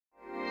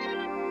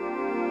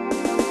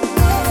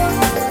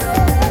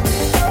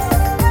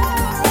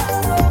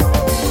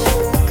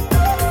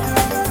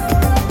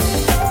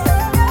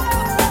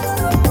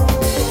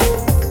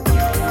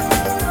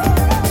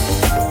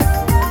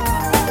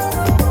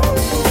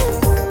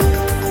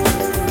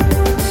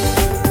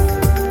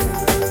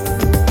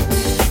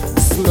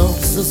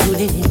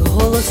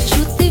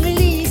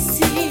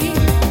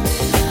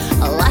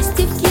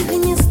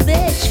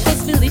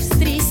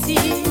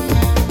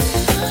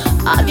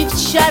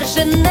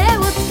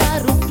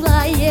Ротару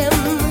плаєм,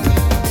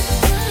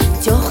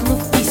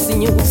 тьохнув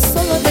пісню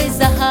соловей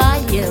за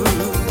гаєм.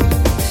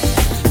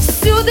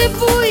 Всюди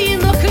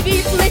буйно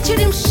квітне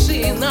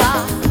черемшина,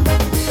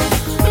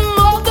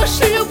 мов до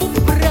шлюбу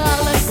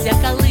вбралася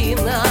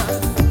калина.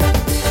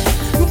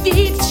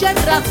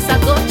 Вівчара в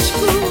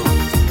садочку,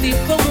 в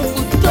тихому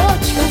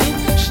куточку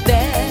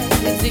жде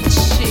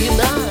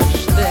дівчина,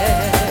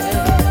 жде.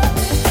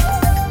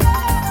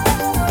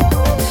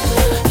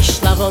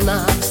 Йшла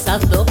вона в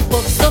садок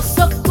повз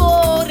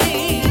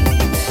осокори,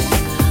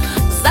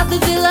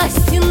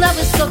 задивилась на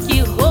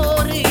високі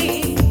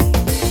гори,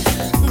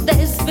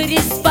 де з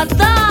беріз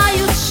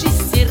спадають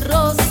чисті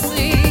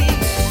роси.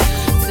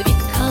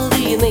 Цвіт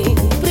калини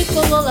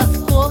приколола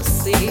в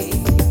коси.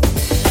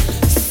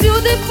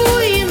 Всюди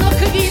буйно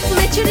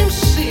квітне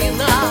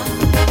черемшина,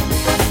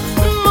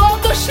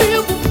 мов до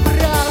шлюбу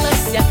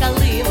вбралася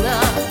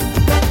калина.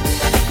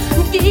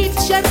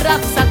 Вівчара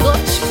в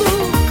садочку,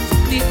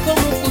 в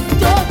тихому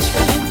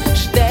куточку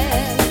жде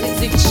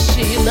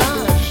дівчина,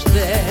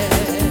 жде.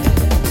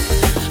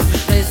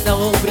 Вже за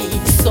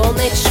обрій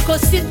сонечко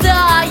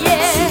сідає,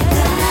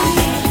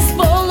 з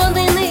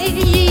полонини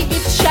їй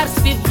вівчар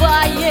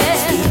співає.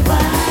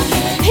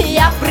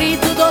 Я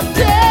прийду до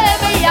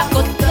тебе, як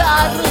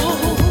Отару,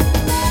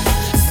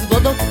 з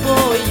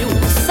водопою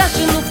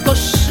зажену в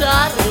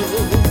кошару.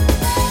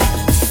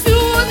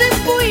 Всюди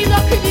буйно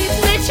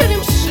квітне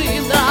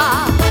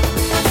черемшина,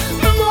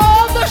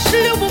 мов до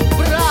шлюбу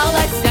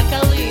вбралася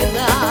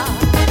калина.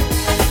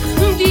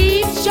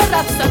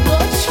 Вівчара в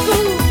садочку,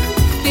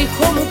 в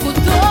тихому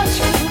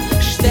куточку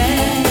жде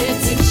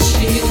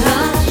дівчина,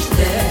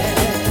 жде.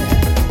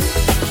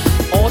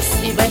 Ось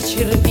і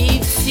вечір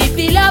вівці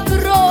біля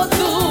броду,